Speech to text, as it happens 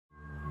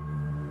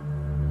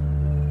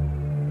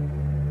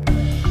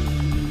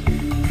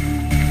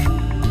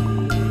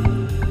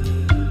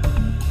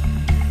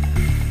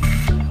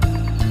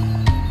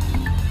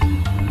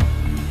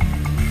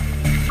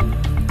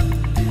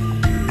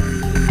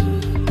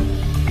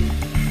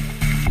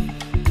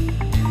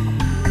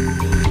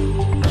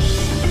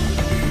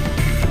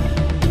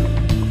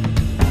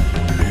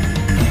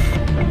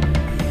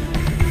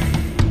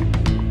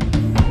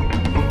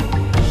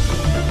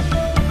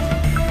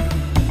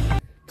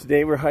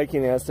Today we're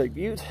hiking Aztec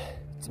Butte.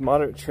 It's a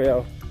moderate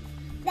trail.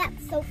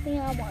 That's something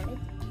I wanted.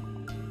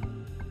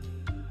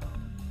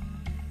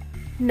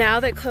 Now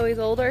that Chloe's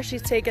older,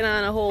 she's taken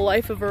on a whole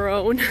life of her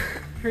own,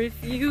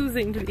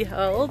 refusing to be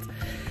held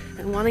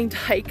and wanting to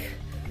hike.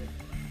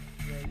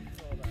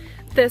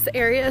 This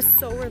area is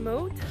so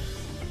remote.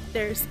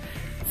 There's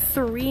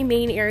 3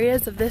 main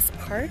areas of this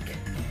park,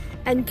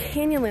 and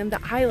Canyonland,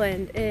 the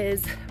island,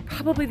 is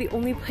probably the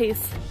only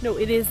place, no,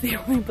 it is the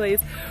only place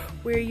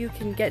where you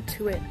can get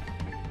to it.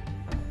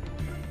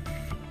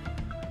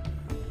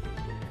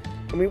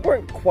 And we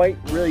weren't quite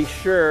really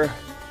sure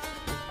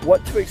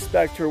what to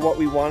expect or what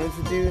we wanted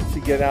to do to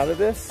get out of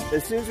this.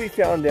 As soon as we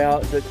found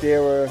out that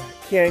there were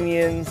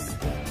canyons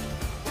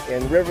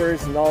and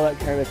rivers and all that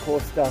kind of cool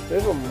stuff,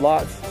 there's a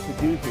lot to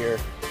do here,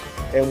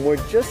 and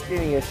we're just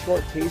getting a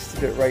short taste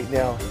of it right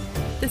now.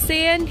 The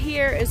sand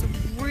here is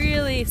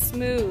really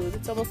smooth.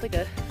 It's almost like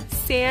a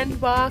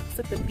sandbox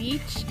at the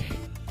beach.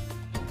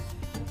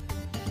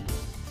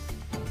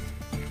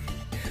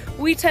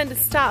 We tend to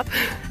stop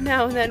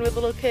now and then with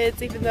little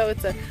kids, even though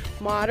it's a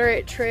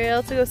moderate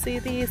trail to go see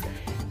these.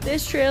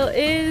 This trail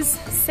is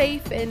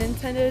safe and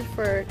intended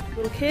for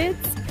little kids.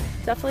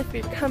 Definitely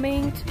if you're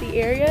coming to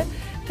the area,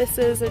 this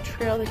is a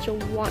trail that you'll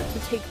want to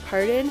take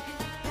part in.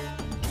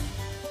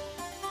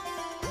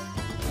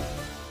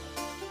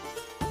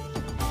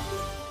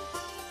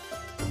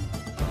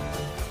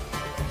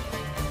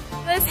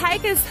 This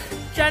hike is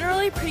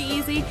generally pretty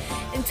easy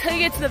until you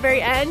get to the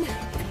very end.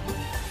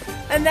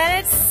 And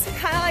then it's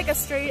kind of like a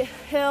straight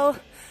hill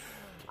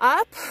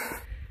up.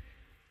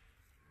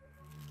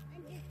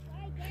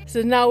 This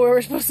is not where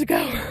we're supposed to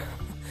go.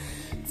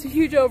 It's a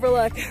huge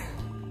overlook.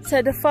 So I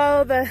had to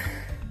follow the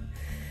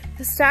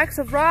stacks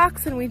of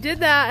rocks, and we did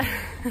that.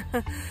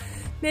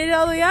 Made it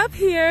all the way up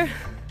here.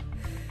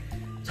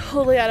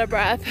 Totally out of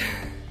breath.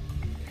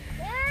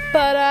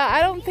 But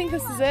I don't think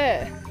this is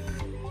it.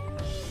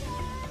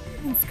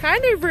 It's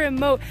kind of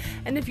remote,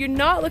 and if you're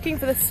not looking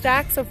for the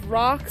stacks of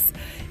rocks,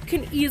 you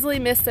can easily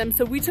miss them.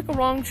 So we took a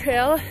wrong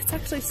trail. It's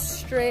actually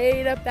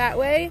straight up that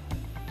way,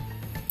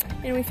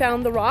 and we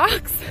found the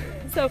rocks.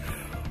 So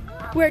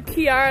where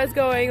Kiara's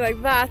going,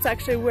 like that's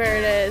actually where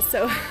it is.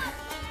 So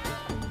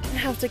we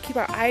have to keep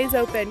our eyes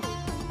open.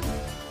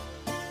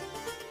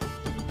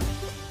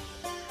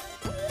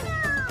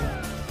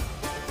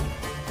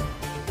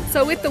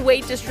 So with the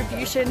weight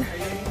distribution,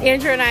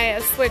 Andrew and I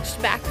have switched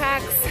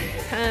backpacks.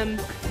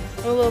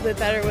 A little bit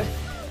better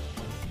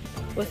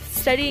with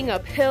studying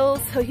up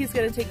hills. So he's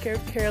gonna take care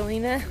of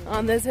Carolina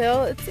on this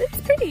hill.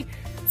 It's pretty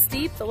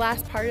steep, the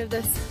last part of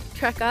this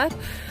trek up.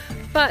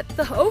 But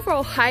the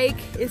overall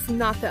hike is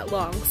not that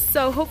long,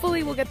 so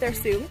hopefully we'll get there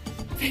soon.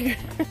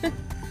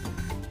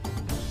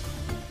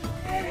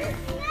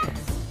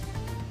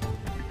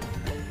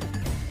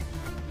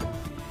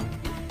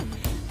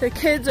 The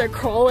kids are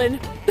crawling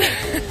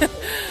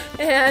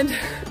and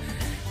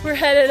we're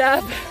headed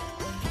up.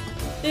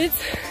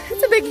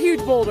 It's a big, huge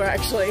boulder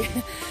actually,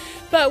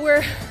 but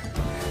we're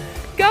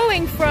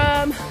going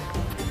from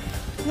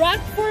rock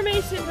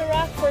formation to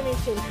rock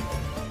formation.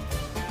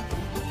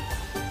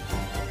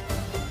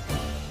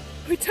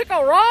 We took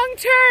a wrong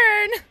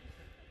turn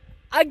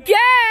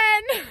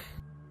again.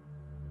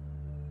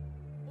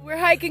 We're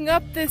hiking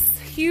up this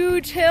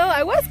huge hill.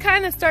 I was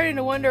kind of starting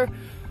to wonder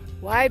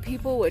why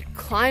people would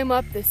climb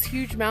up this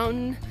huge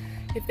mountain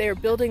if they were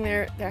building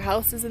their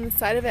houses in the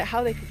side of it,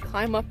 how they could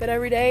climb up it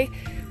every day.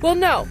 Well,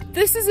 no,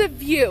 this is a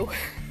view.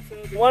 So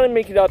if you want to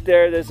make it up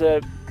there, there's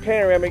a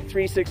panoramic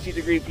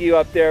 360-degree view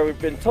up there, we've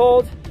been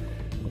told,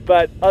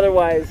 but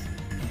otherwise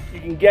you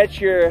can get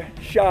your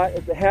shot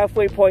at the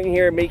halfway point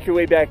here, make your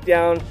way back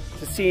down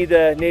to see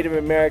the Native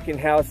American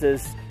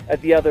houses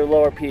at the other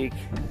lower peak.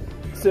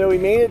 So we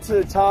made it to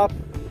the top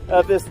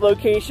of this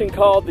location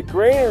called the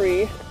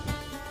Granary,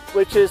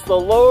 which is the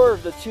lower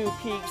of the 2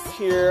 peaks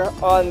here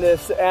on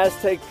this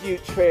Aztec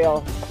Butte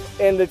trail.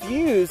 And the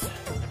views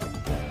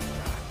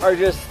are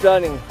just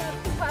stunning.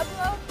 The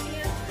Pueblo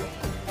Pantry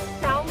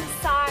down the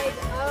side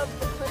of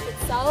the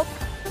cliff itself.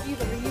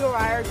 Either you or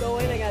I are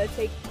going. I gotta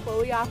take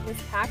Chloe off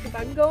this pack if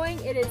I'm going.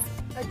 It is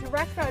a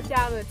direct route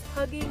down that's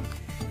hugging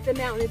the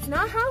mountain. It's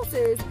not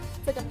houses,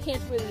 it's like a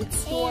pantry where you would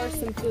store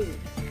some food.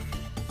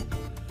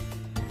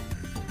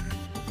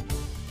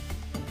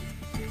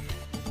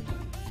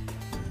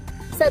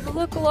 Said to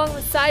look along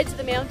the sides of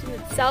the mountain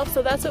itself,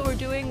 so that's what we're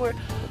doing. We're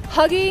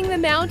hugging the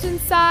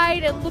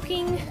mountainside and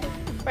looking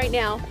right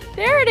now.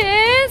 There it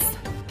is!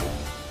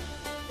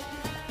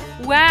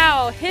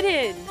 Wow,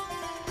 hidden.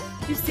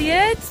 You see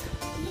it?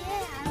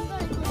 Yeah, I'm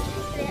gonna go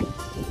check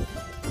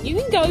it. You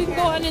can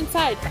go on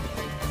inside.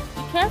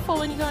 Be careful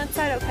when you go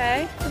inside,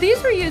 okay? So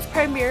these were used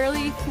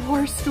primarily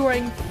for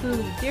storing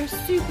food. They're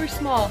super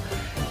small.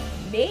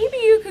 Maybe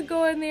you could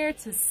go in there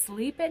to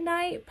sleep at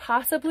night,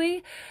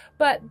 possibly,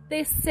 but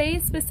they say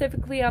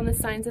specifically on the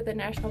signs of the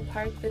national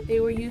park that they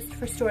were used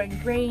for storing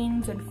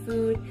grains and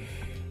food.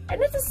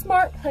 And it's a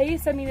smart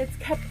place. I mean, it's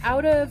kept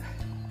out of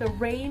the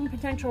rain,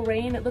 potential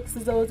rain. It looks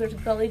as though there's a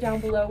gully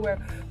down below where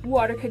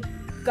water could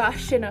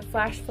gush and a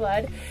flash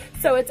flood.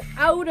 So it's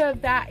out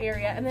of that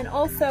area, and then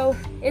also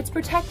it's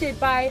protected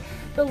by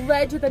the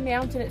ledge of the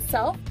mountain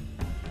itself.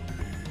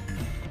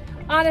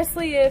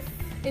 Honestly, if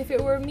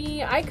it were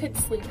me, I could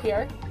sleep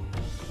here.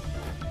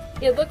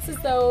 It looks as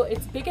though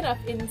it's big enough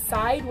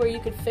inside where you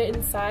could fit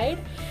inside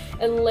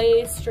and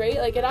lay straight.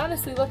 Like, it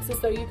honestly looks as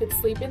though you could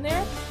sleep in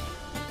there,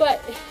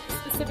 but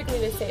specifically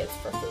they say it's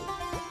for food.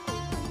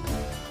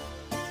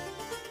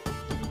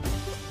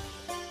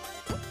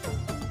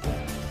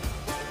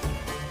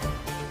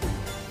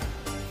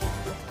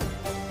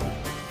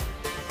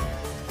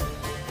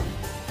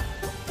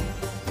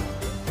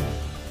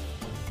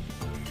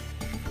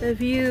 The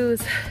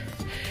views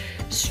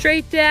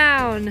straight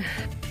down.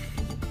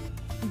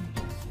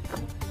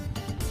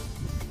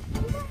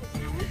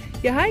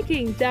 You're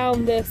hiking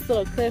down this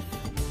little cliff,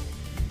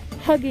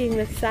 hugging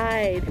the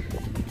side,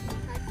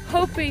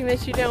 hoping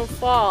that you don't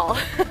fall.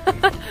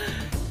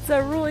 It's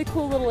a really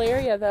cool little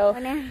area though.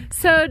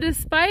 So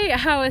despite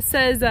how it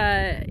says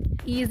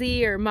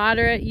easy or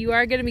moderate, you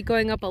are going to be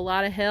going up a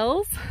lot of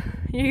hills.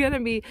 You're going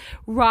to be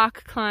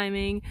rock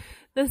climbing.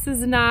 This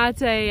is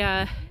not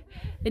an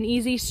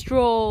easy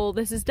stroll.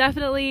 This is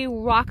definitely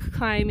rock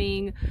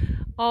climbing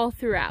all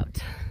throughout,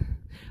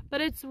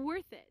 but it's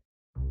worth it.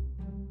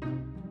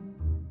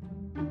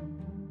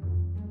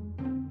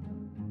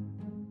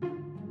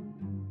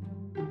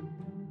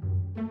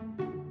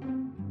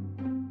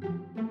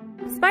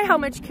 Despite how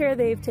much care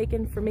they've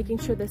taken for making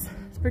sure this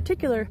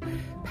particular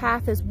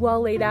path is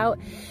well laid out,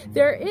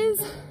 there is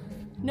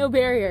no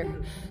barrier.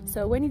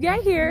 So when you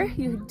get here,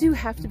 you do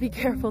have to be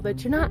careful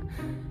that you're not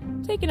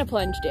taking a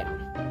plunge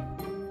down.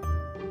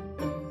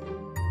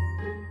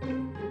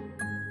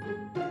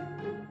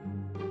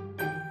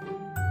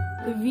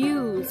 The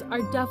views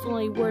are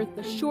definitely worth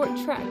the short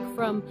trek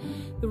from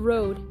the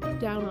road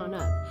down on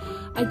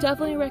up. I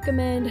definitely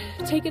recommend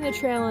taking the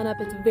trail on up.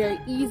 It's very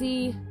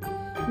easy,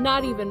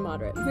 not even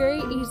moderate, very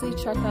easy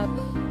trek up.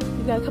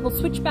 You've got a couple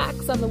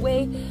switchbacks on the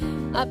way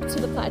up to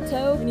the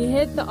plateau. When you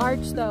hit the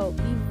arch though,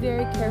 be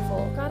very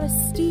careful. Got a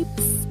steep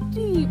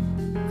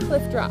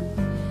cliff drop,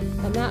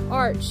 and that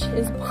arch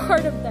is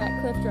part of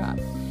that cliff drop.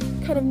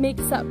 Kind of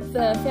makes up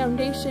the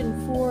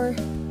foundation for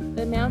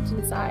the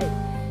mountainside.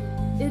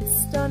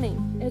 It's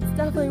stunning. It's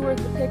definitely worth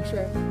the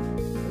picture,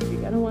 but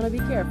you're gonna want to be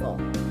careful.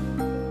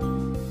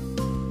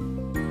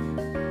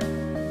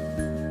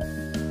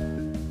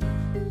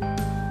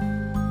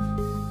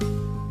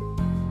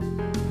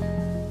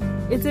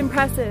 It's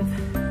impressive,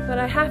 but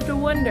I have to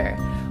wonder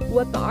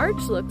what the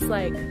arch looks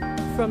like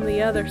from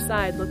the other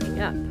side looking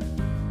up.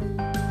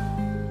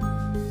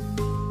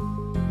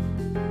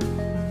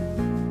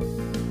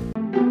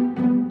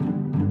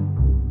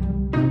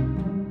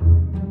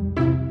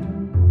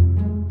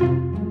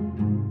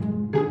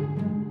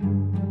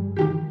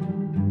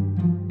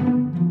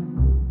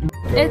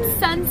 It's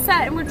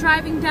sunset and we're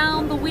driving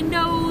down the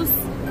windows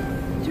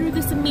through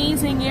this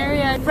amazing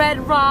area. Red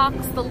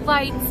rocks, the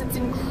lights, it's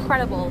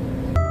incredible.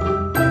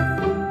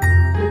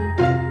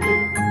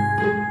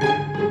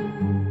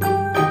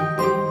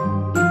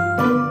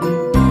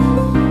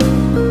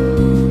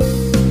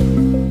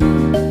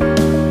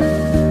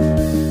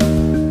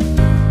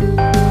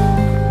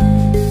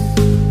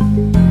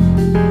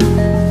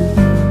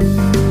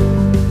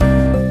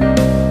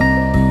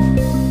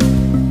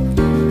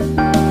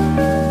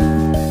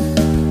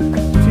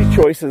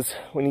 Choices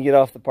when you get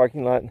off the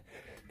parking lot.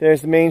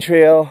 There's the main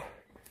trail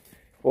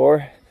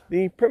or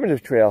the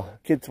primitive trail.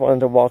 Kids wanted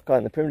to walk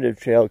on the primitive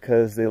trail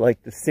because they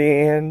like the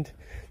sand,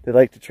 they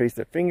like to trace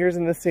their fingers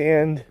in the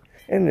sand,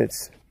 and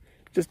it's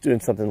just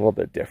doing something a little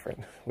bit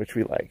different, which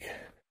we like.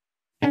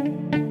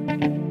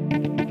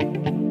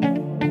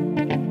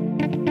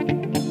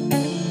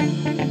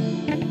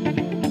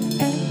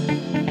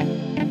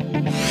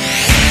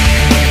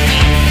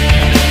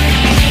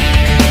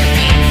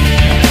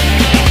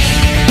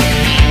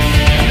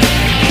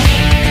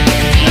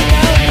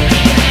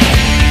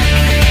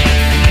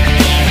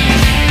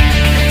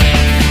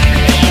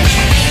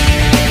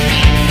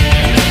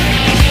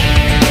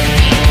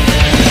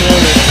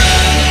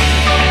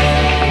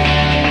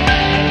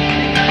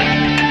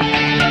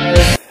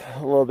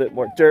 Bit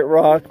more dirt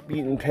rock,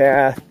 beaten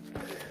path,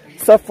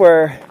 stuff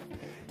where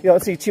you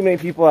don't see too many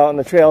people out on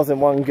the trails in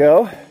one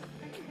go,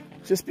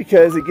 just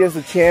because it gives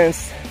a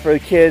chance for the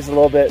kids a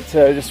little bit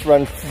to just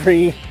run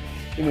free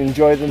and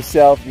enjoy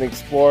themselves and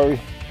explore.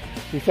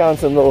 We found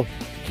some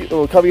cute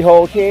little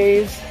cubbyhole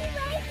caves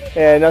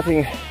and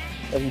nothing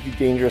too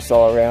dangerous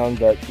all around,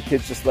 but the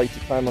kids just like to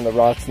climb on the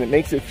rocks, and it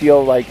makes it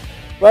feel like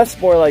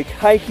more like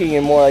hiking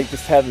and more like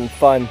just having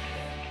fun.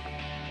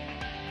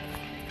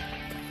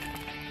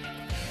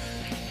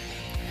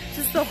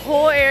 The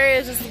whole area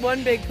is just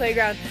one big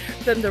playground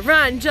for them to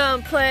run,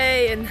 jump,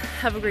 play, and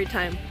have a great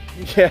time.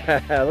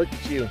 Yeah, look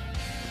at you.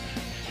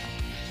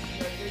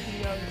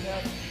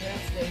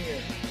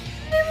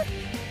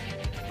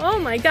 Oh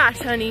my gosh,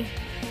 honey.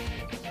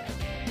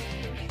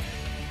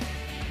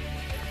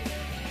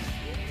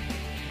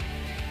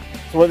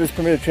 So what this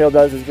primitive trail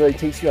does is really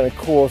takes you on a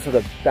cool sort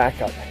of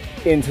back up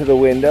into the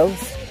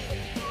windows.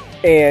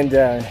 And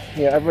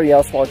you know, everybody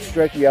else walks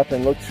directly up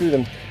and looks through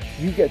them.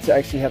 You get to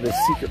actually have this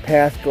secret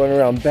path going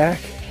around back,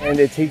 and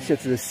it takes you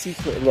to the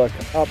secret look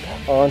up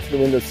onto the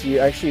window. So you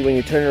actually, when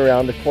you turn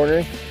around the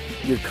corner,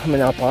 you're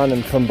coming up on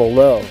them from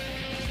below.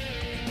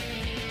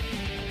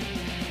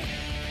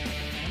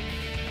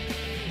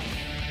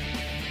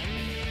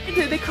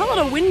 They call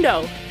it a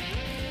window.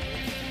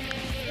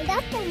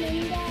 That's the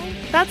window.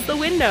 That's the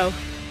window.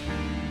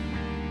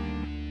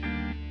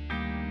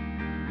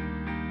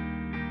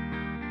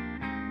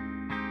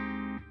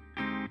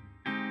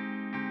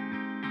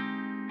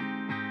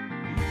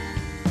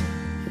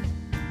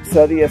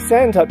 So the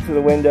ascent up to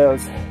the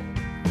windows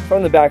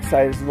from the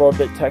backside is a little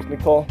bit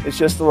technical. It's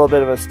just a little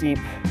bit of a steep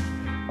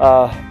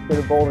bit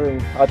of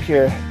bouldering up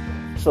here.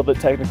 It's a little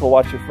bit technical.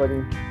 Watch your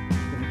footing.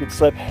 If you could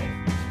slip.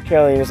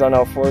 Caroline is on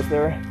all fours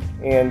there,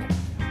 and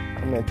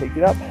I'm going to take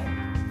it up.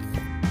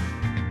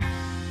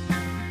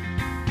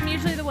 I'm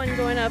usually the one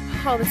going up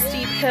all the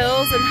steep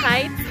hills and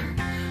heights,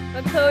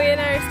 but Chloe and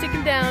I are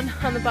sticking down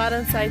on the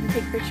bottom side to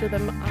take a picture of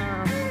them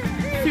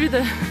through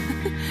the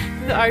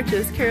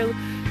arches.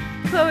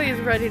 Chloe is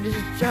ready to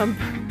just jump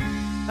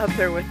up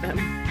there with them.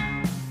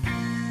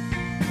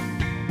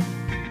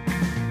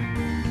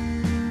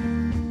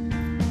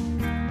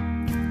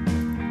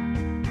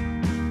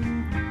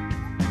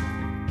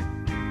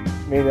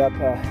 Made up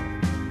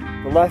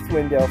the left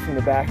window from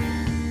the back.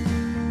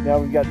 Now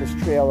we've got this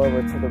trail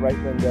over to the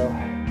right window.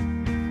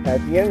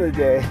 At the end of the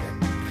day,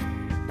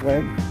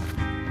 when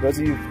those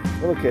of you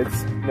little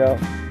kids know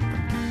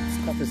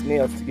it's tough as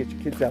nails to get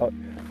your kids out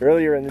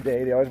earlier in the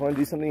day. They always want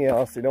to do something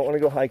else. They don't want to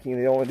go hiking.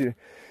 They don't want to do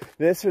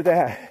this or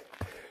that.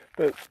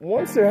 But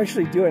once they're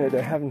actually doing it,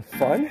 they're having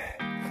fun.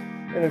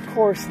 And of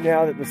course,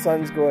 now that the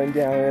sun's going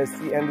down and it's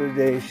the end of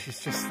the day, she's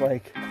just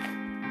like,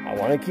 I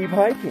want to keep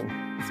hiking.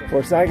 So of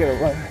course, I'm going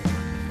to run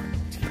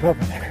to keep up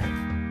with her.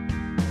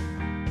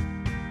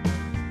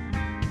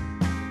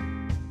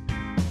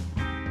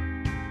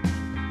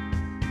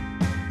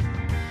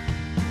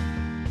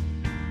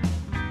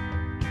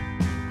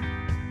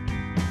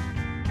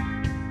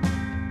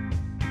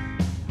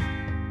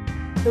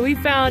 So we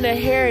found a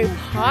Harry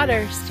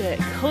Potter stick.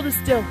 Hold it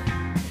still.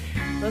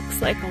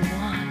 Looks like a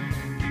wand.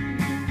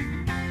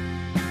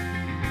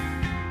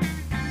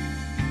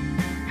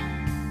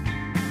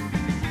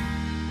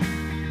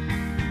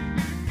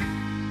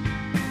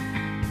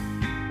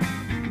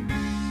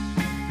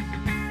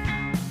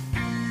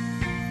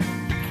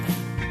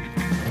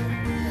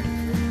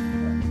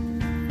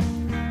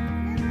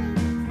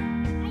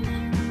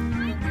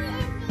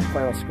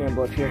 Final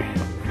scramble up here to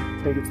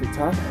make it to the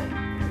top.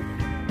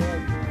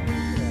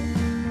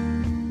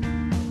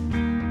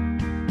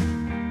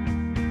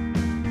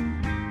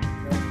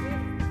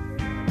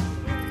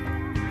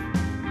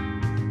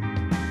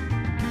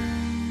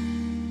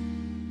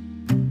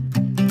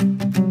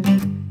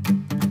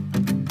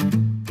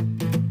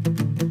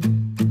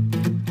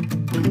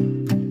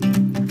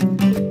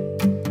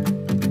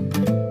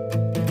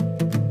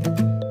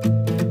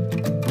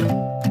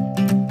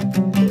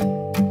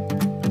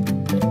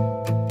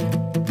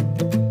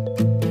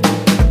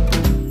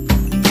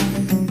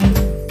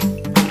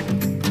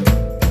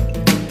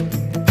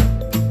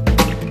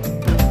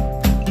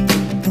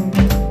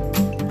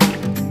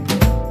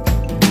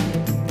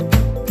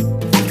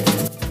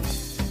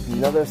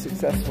 Another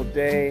successful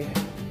day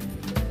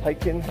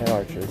hiking at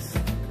Arches.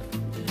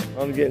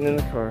 I'm getting in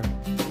the car.